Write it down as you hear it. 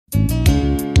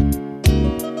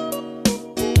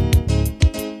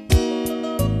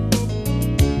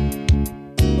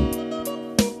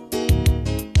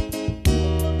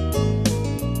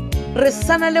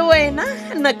sana le wena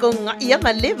nakong ya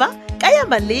maleba ka ya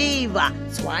maleba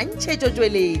tshwantšhetšo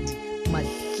tšweledi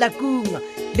Mahlakung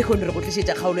le kgone re go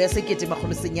tlišetša kgaolo ya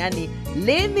 1900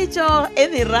 le metšo e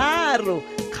meraro.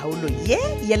 Kgaolo ye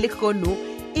ya lekgono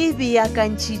e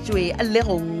beakantšhitšwe le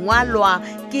go ngwalwa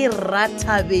ke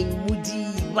Rathabeng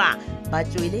Modiba ba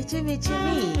tšweletše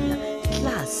metšhineng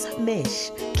Class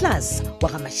Mesh Class wa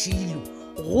ga Mashilo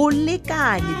go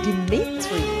lekane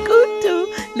Dimitri Kutu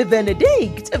le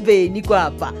Benedict Beni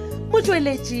Kwapa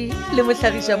motšweletši le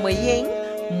mohlagiša moyeng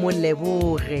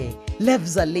Moleboge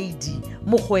Lebza Lady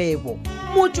Mokgwebo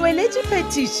motšweletši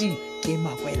phetiši ke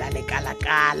Makwela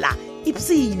Lekalakala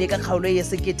ipsine ka kgaolo ya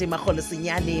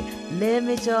 1900 le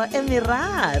metšo e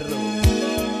meraro.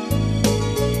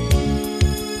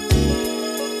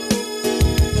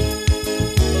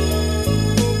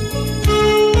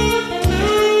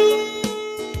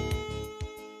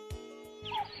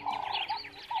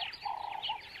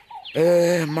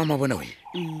 Mama bona we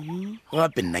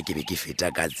gape nna ke be ke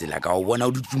feta ka tsela ka o bona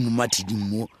o dutse mo mathiding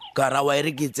mo ka ra wa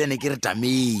ere ke tsene ke re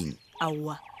tameng.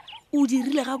 Aowa o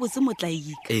dirile ga botse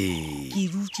motlaika ke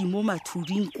dutse mo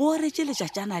mathuding ko re tše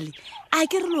letšatšana le a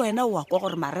ke re le wena wa kwa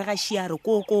gore marega šiare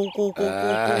ko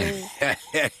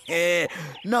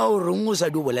na o reng o sa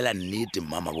di o bolela nnete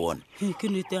mama bona ke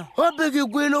nete gape ke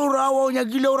kwele o ra wa o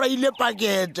nyakile o raile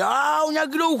paketa o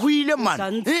nyakile o hwile man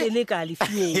santsele ka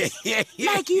lefio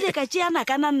la ke ile ka tšeana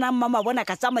kana nna mama bona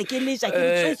ka tsama ke letša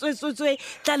ke tswe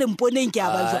tla lemponeng ke a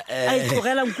ba jwa a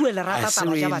itlogela nkuele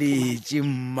ratataba ja batho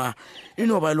mma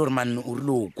eno ba ile gore man o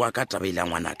rile o kwa ka taba ile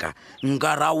ngwanaka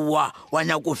nka ra wa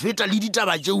nyako feta le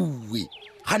ditaba tšeuwe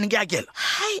gane ke akela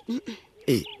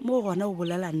mo gona o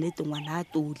bolela nnete ngwana a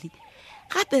toli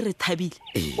gape re thabile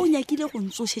o nyakile go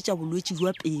ntsošetša bolwetši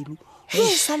jwa pelo go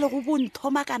sa le go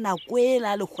bonthoma ka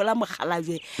nakoela le gola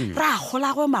mogalajwe ra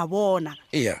golagwe mabona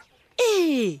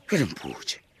ke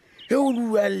lempotse ge o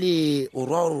lua le o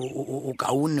rwa gore o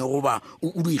kaone goba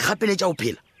o di ikgapeletša o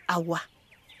phela awa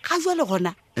ga jwale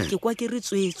gona ke kwa ke re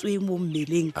tswetswe mo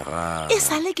mmeleng e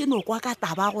sale ke no kwa ka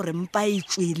taba gore mpa e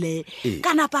tswele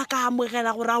ka napa ka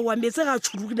amogela gore a wa metse ga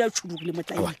tšhurugile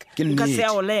motlaika ka se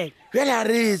ya olela bjale a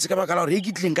retse ka baka la gore e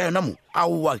ke tlileng ka yona mo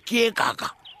aowa ke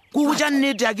kaka ko botša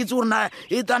nnete ya ke tse gorena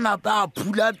e ta napa a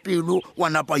phula pelo wa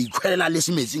napa ikhwelela le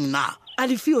semetsing na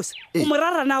Alifios o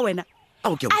morarana wena a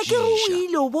ke re o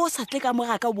ile o bo sa tle ka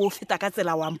moga ka bo feta ka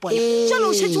tsela wa mpona jalo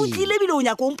o šetse o tlile bile o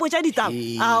nyaka o mpotša ditaba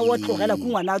a wa tlogela ko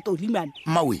ngwana a tolimane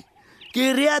mawe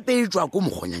ke re apetswa ko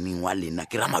mokgonyaneng wa lena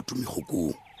ke ra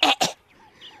matumegokong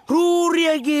ruri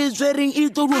e ke tswereng e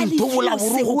tlo nthobola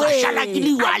borogo ka šala ke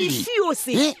le wale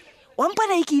wa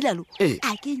mpona e ke ilalo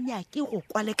a ke nyake go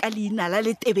kwale ka leina la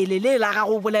letebelele la ga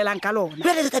go bolelang ka lona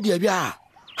bjale le ka diabjang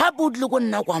gape o tlile ko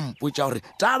nna kwa mpotša gore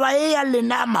taba e ya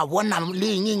lena mabona le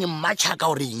eng mmatšhaka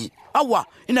gore eng aowa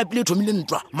e napile e thomile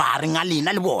ntwa magareng a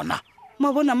lena le bona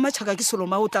mabona mmatšhaka ke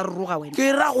seloma o tla roroga wena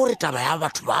ke ra gore taba ya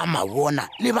batho ba mabona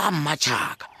le ba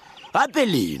mmatšhaka gape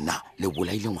lena le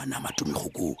bolaile ngwana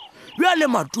matumegokong bjale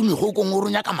matumegokong o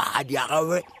ronya ka magadi a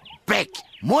gawe back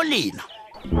mo lena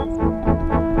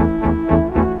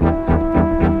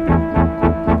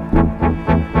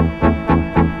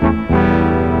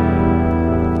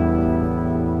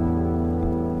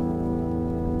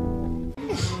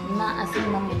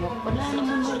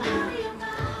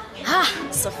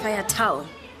Sophia Town.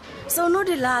 So no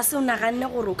di la so naganne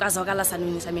gore o ka zwa ka la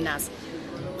sanong sa menasa.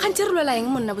 Gantse re lwela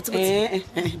eng monna botsebotse?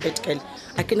 Betkel.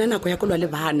 A ke nana go ya go lwa le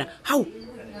bana. Hau.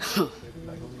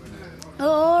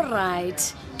 All right.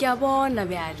 Ke a bona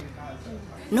bjale.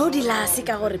 No di la se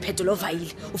ka gore phetolo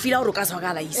vaile. O fila gore o ka zwa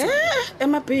ka la isa.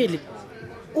 Ema pele.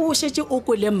 O šetse o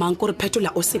ko le mang gore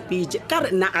phetola o sepetse ka re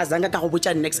nna a zanga ka go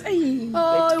botša next.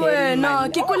 Oh wena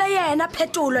ke kola yena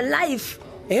phetolo life.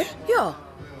 Yo.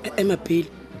 Ema pele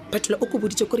phetola o ko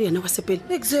boditse gore yena wa sepele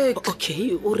exactly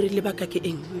okay o re le baka ke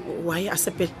eng why a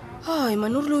sepele ai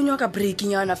man o re lo nyoka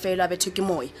breaking yana fela betho ke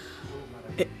moya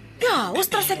ya o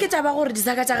stress ke taba gore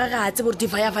disaka tsa ga tse gore di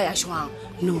vaya shwang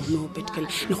no Betkel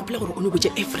ne go pela gore o no botse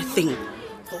everything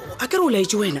a ke re o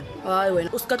laetse wena ai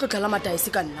wena o ska tlotlela mataisi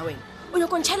ka nna wena o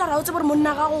nyoko ntšhela ra o tse gore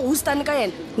monna ga go stand ka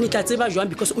yena ne tla tseba jwang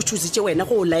because o choositse wena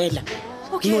go o laela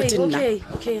okay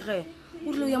ge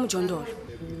o re lo ya mojondolo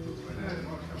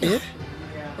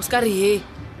o ska re he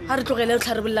ha re tlogele re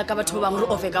tlharebolla ka batho ba bangwe re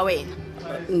ofe ka wena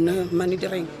nna mane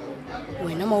direng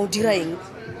wena ma o dira eng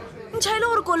ntšhaile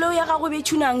gore koloi ya gago be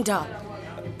tshunang da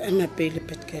ena pele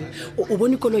Betkel o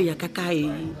bone koloi ya ka kae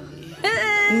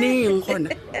neng gona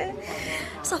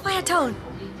Sophia Town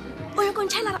o ya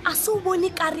kontšhaela a se o bone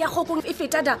kare ya gokong e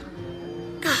feta da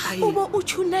kae o bo o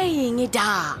tshuna eng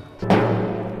da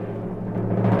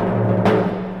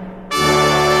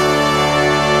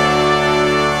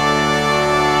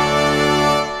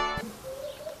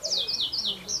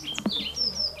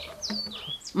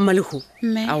Mahlakung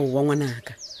Mme. ao wa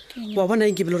ngwanaka wa bona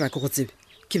eng ke bele ra ke go tsebe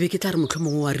ke be ke tla re motlho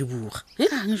mongwe wa re buga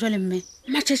Ang jwale mme.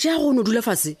 matšatši a go no dula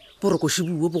fase boroko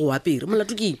šibuo bo go apere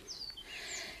molato ke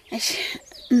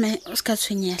Mme o ska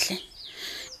tshwenyehle.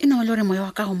 E no le re moya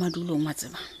wa ka go madulong wa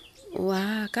tseba.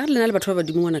 wa ka re lena le batho ba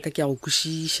badimo ngwanaka ke a go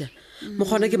kwešiša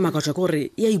mokgona ke makatswa ke gore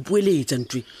ya ipueletša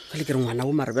ntwe fale ke re ngwana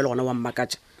o marebe le gona wa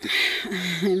mmakatša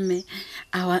Mme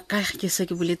awa ka ke se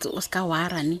ke boletse o ska wa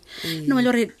rane. No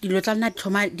le re dilo tla nna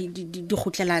tlhoma di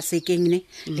gotlela sekeng ne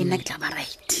le nna ke tla ba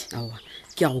right. aowa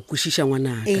ke a go kwešiša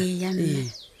ngwanaka Eya, mme.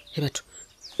 he batho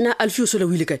nna Alfie o sola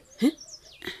o ile kae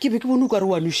ke be ke bone o ka re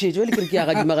wa nošetse le ke re ke ya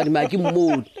gadima ke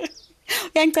mmone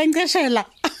Ya nqanqeshela.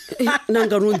 nna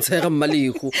nka no ntshega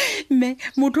Mahlakung Mme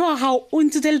motho wa gao o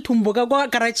ntse le thumbo ka kwa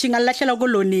garageng a lahlela ko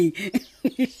loneng.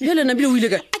 bjale nna bile o ile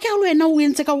kae A ke ga le wena o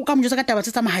entse ka mojotsa ka taba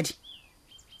tse tsa mahadi.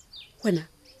 wena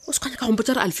o se kganya ka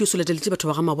gompotsa re Alfie o soleteletse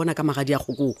batho ba ga mabona ka magadi a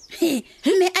kgokong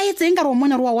Mme a etseng ka re o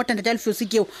mona re wa watanda tsa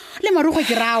lefiosi keo le marugo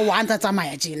ke ra wa ntsa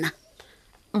tsamaya jena.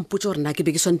 mpotse gore na ke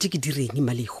be ke swantse ke direng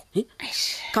Mahlakung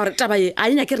ka gore taba e a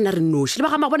enya ke rena re noši le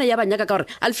ba ga mabona ya banyaka ka gore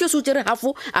Alfie o se o tsere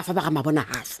hafo a fa ba ga mabona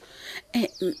hafo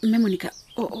Mme Monica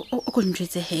o ko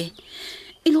ntjwetse he.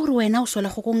 E le gore wena o sola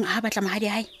gokong ha batla mahadi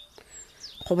hae.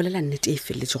 go bolela nnete e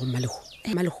feleletse go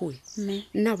Mahlakung Mme.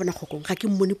 nna bona kgokong ga ke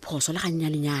mmone phoso le ga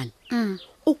nyanenyane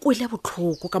o kwele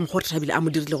botlhoko ka mokgwa gore Thabile a mo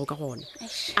dirilego ka gona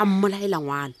a mmolaela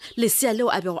ngwana lesea leo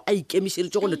a bego a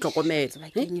ikemišeditse go le tlhokomela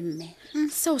Bakeng mme.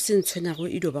 seo se ntshwenyago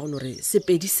e dio ba gone gore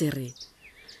sepedi se re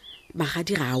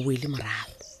magadi ga a wele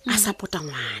morago a sapota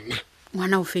ngwana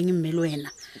Ngwana o feng mme le wena.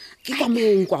 ke kwa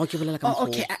mong kwago ke bolela ka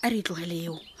Okay, a re itlogele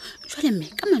eo. Jwale mme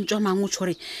ka mantswe a mangwe o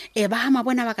tshore ba ha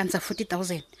mabona ba ka ntsha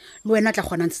 40,000 le wena tla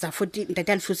kgona ntsha 40 ntate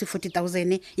Alfiosi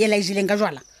 40,000 ye la ijileng ka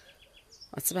jwala.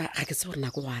 wa tseba ga ke tse gore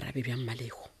nako go arabe bjang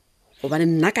Mahlakung gobane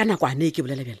nna ka nako ane e ke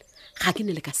bolela bjale ga ke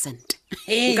ne le ka sente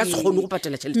nka se kgone go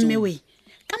patela tšhelete Mme we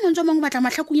ka mantswe a mangwe batla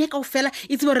Mahlakung ye kaofela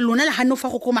e tsebe gore lona le hanno fa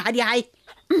go ko mahadi hae.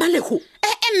 Mahlakung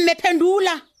Mme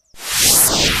phendula.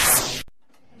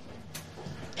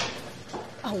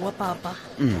 Aowa papa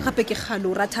gape ke kgale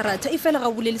o ratharatha e fela ga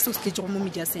o bolele seo se tletse go mo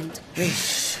media center.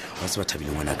 wa se ba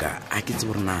Thabile ngwanaka a ke tse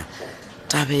gorena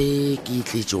tabe ke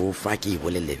tletse go fa ke e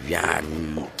bolele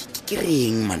bjang ke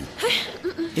reng man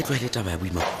e tlwaele taba ya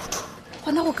boimakudu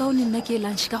gona go kaone nna ke e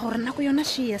lunch ka gore nako yona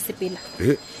she ya sepela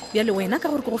bjale wena ka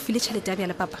gore ke go file tšhelete ya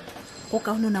bjale papa go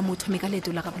kaone o na motho me ka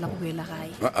leeto la gago la go boela gae.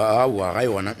 aowa ga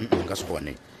yona nka se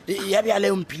gone ya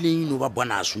bjale mpileng eno ba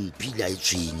bona a sompile a e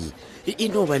tshwenye e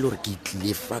no ba e le gore ke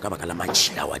itlile fa ka baka la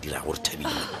matšhila wa dira gore Thabile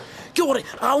ke gore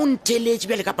ga o ntheletše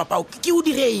bjale ka papao ke o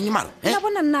direng mara ya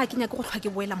bona nna ke nyake go tlhwa ke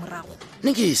boela morago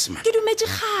ne ke esema ke dumetse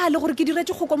gale gore ke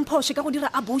diretse go komphoshe ka go dira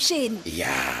abortion. ya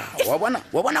wa bona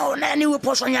ona yanewe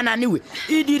phosonyana anewe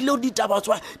e dirile gore ditaba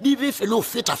tswa di befele o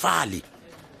feta fale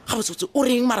ga botsotse o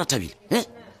reng mara Thabile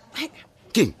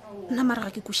keng nna mara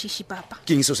ga ke kwešiše papa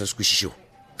keng seo sa se kwešišego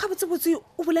ga botsebotse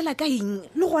o bolela ka eng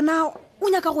le gona o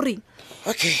nyaka goreng.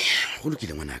 okay go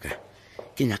lokile ngwanaka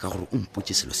ke nyaka gore o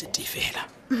mpotse selo se tee fela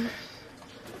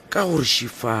ka gore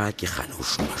šifa ke gane go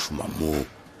šomašoma moo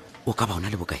o ka ba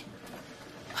ona le bokae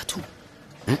batho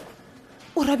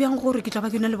o ra bjang gore ke tla ba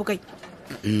ke yona le bokae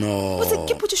no botse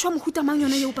ke potšišwa mohuta mang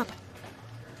yona yeo papa.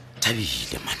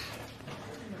 Thabile man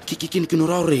ke no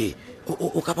ra gore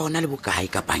o ka ba ona le bokae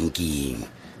ka bankeng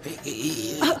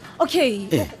Okay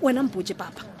wena mpotse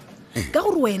papa ka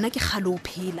gore wena ke gale o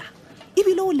phela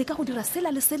ebile o leka go dira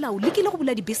sela le sela o lekile go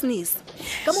bula di-business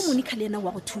ka mo Monica le ena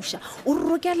wa go thuša o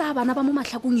rokela bana ba mo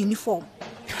Mahlakung uniform.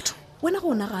 Wena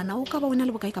go nagana o ka ba wena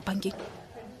le bokae ka bankeng.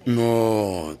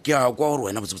 no ke a kwa gore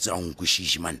wena botsebotse a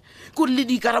nkwešiše man ke gore le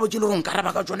dikarabo tse le gore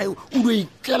nkaraba ka tsona eo o dio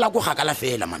iklela ko gakala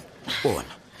fela man bona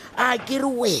a ke re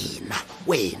wena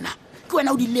ke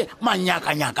wena o dile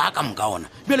manyakanyaka a ka moka ona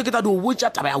bjale ke ta di o botsa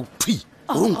taba ya o thwi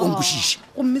gore nkonkwešiše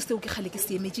gomme seo ke gale ke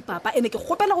seemetše papa ene ke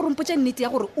kgopela gore mpotse nnete ya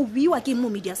gore o buiwa ke mo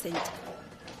media center.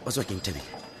 wa tswa keng Thabile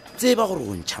tseba gore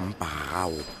go ntšhampa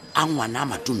gago a ngwana a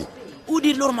Matome o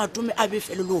dirile gore Matome a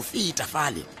befele le o feta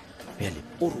fale bjale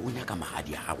o re o nyaka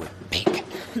magadi a gagwe back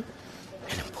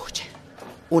bjale mpotse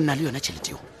o nna le yona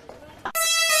tšhelete eo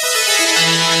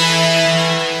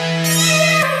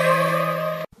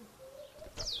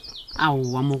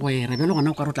aowa mogwere bjale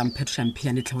gona o ka re o tla mphetoša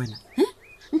mpheanetlhe wena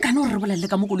nkane gore re bolelele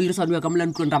ka mo koloi sano ya ka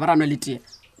molantlong ra ba ranwa le tea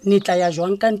ne tla ya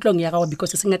jwang ka ntlong ya gago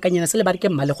because se ngakanyana se le ba re ke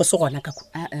mmale go se gona ka ko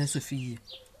Sophia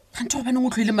gante go baneng o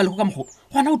tlhoile Mahlakung ka mogo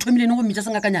gona o thomilene go mmitša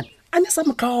sengakanyana a ne sa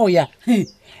motlhoya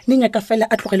ne nyaka fela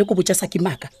a tlogele ko botsa Saki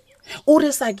maka o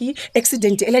re Saki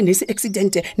accident ele ne se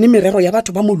accident ne merero ya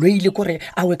batho ba mo loile kore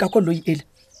a we ka koloi ele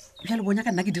bjale bonya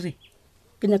ka nna ke direng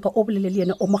ke nyaka o bolele le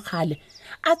yena o mogale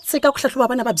a tseka go tlhatlhoba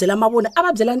bana ba bjela mabone a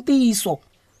ba bjelang tiiso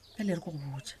ka le re go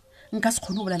botsa nka se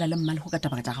kgone go bolela le mmale go ka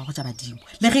taba tsa gago tsa badimo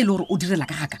le ge e le gore o direla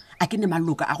ka gaka a ke ne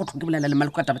maloka a go tlhoke bolela le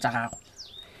mmale go ka taba tsa gago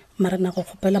mara na go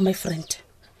kgopela my friend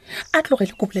a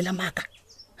tlogele ko bolela maaka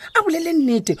a bolele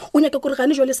nnete o nyaka gore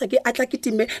gane jwale sa ke a tla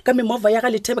ketime ka memova ya ga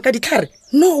lethebe ka ditlhare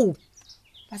no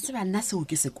ba se ba nna seo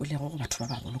ke se kolego go batho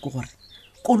ba bagolo ke gore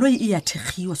koloi e ya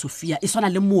thegiwa Sofia e swana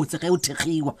le motse ge o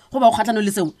thegiwa go ba go kgatlano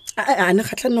le seo a ne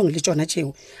kgatlhanong le tsona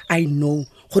tšeo I know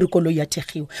gore koloi ya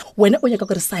thegiwa wena o nyaka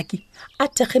gore saki a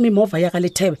thege memova ya ga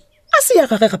lethebe a se ya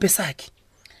gage gape saki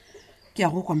ke ya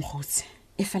go kwa mogotsi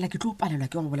e fela ke tlo palelwa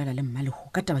ke go bolela le mmalego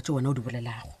ka taba tse wena o di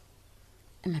bolelago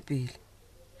emapele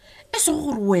e se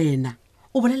gore wena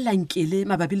o bolelela nkele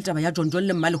mabapi le taba ya John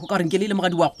le mmalego ka gore nkele ile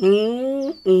mogadi wago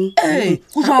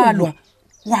go jalo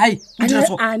why o dira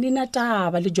so a nena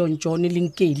taba le John le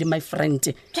nkele my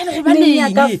friend Ke le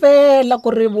gobaneng? ka fela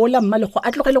gore bola mmalego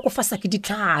a tlogele go fa saki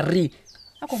ditlhare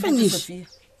a ko Sofia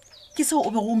ke seo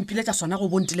o be go mpiletša sona go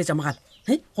bontiletša mogala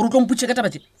gore o tlo mputše ka taba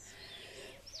tse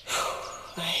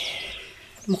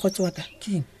mogotsi wa ka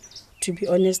to be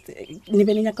honest ne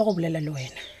be ne nyaka go bolela le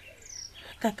wena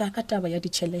ka taba ya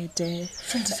ditšhelete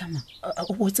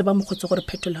o tseba mogotsi gore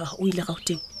phetola o ile ga o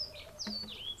teng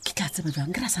ke tla tseba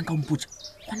jang ke ra sang ka mputša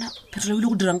gona phetola o ile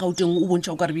go dirang ka o teng o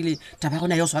bontšha o ka rebile taba ya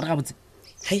gona ya o sware gabotse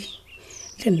hei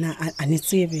le nna a ne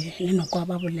tsebe le nako a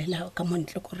ba bolela ka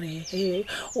montle gore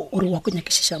ore wa ko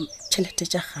nyakišiša tšhelete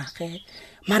tša gage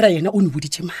mara yena o ne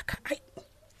boditše maaka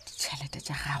ditšhelete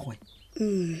tša gagwe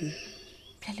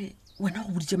pele wena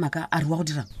go boditše maaka a re wa go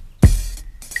dirang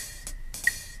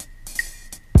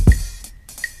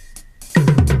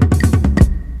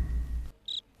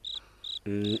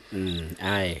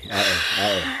ai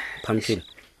Pumpkin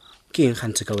ke eng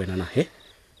gantse ka wena na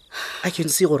I can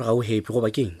see gore ga o happy goba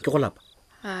ke eng ke go lapa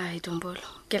ai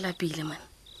Dombolo ke lapile man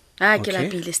ke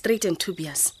lapile straight and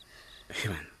dubious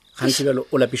man gantse bjalo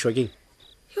o lapišwa ke eng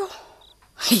yo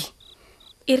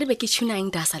e re be ke tuna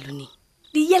eng da saloneng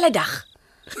di yela dag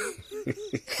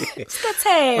ska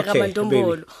tshega man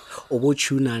Dombolo o bo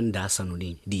tuna nda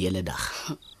sanoneng di yele dag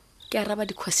ke araba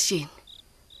di question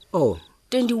 21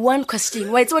 21 question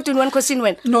why it's what 21 question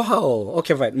when no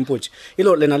okay fine mpotse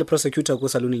ilo lena le prosecutor ko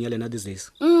saloneng ya lena these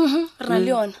days ra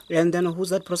le yona and then who's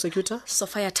that prosecutor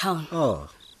Sophia Town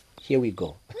here we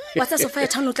go what's Sophia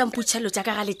Town o tla mputšhelo tša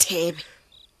ka ga lethebe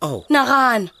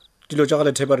nagana dilo tša ga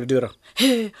lethebe re dira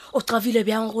o travile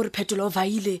bjang gore phetola o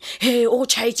vaile o go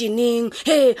tšhaetše neng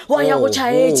wa ya go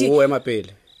tšhaetše o ema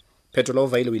pele phetola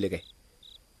o vaile o ile kae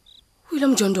o ile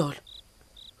Mjondolo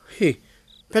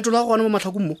phetola go gona mo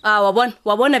Mahlakung mo wa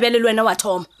bona bjale le wena wa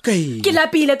thoma ke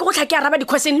lapile ke go tlha ke araba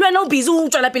di-question le wena o busy o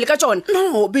tswela pele ka tsona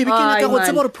no baby ke nyaka go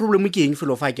tseba gore problem ke eng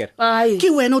felo fa kere ke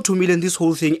wena o thomileng this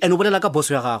whole thing and o bolela ka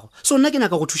boss ya gago so nna ke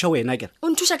nyaka go thuša wena kere o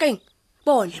nthuša ka eng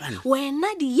bona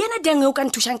wena di yena deng o ka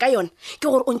nthušang ka yona ke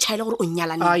gore o ntšhaele gore o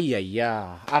nyalane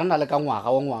aiya a re na le ka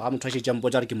ngwaga motho a šetšang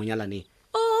potsa re ke monyalaneng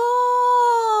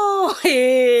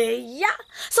ya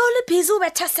so le busy o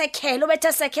betha sekele gore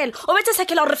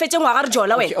re fetse ngwaga re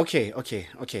jola wena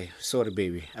okay sorry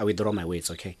baby I withdraw my words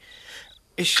okay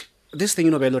this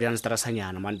thing be le re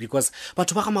stressanyana man because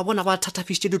batho ba ga mabona ba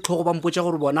thatafisitše dithogo ba mpotša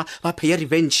gore bona ba paya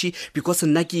revenge because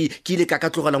nna ke ile ka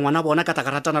tlogela ngwana bona ka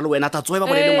takaratana le wena ta tsoe ba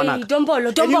bolele ngwanaka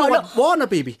Dombolo bona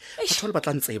baby batho ba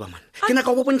tla ntseba man ke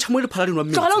naka go bontšha mo le phala dinwa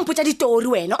mme tlogela o mpotša ditori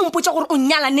wena o mpotša gore o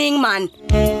nyalaneng man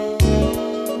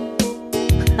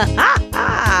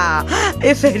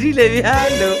e fedile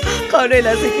bjalo kgaolo e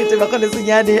la sekete makgolo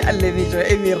senyane a lemetšo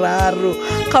e meraro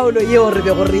kgaolo yeo re be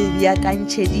go re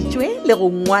beakantšheditšwe le go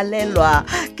ngwalelwa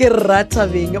ke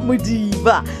Rathabeng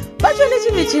Modiba ba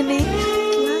tšweletše metšhene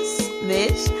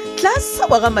class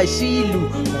wa ga Mashilu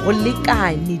go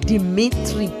lekane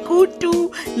Dimitri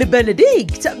Kutu le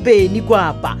Benedict Beni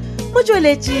Kwapa mo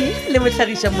tšweletše le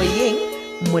mohlagiša moyeng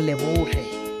Moleboge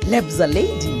Lebza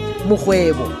Lady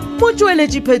Mokgwebo mo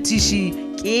tšweletše phetiši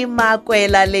ke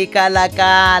Makwela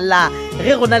Lekalakala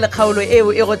ge go na le kgaolo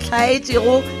eo e go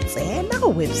tlhaetšego tsena go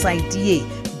website ye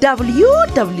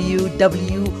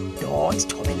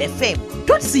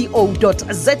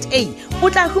www.tobelfm.co.za o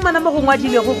tla humana mo go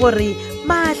ngwadilego gore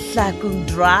Mahlakung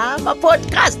Drama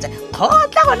Podcast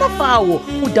kgotla gona fao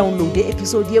o downloade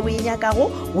episode ye o e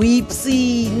nyakago o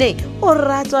ipsine o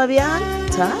ratwa bjang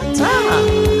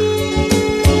thata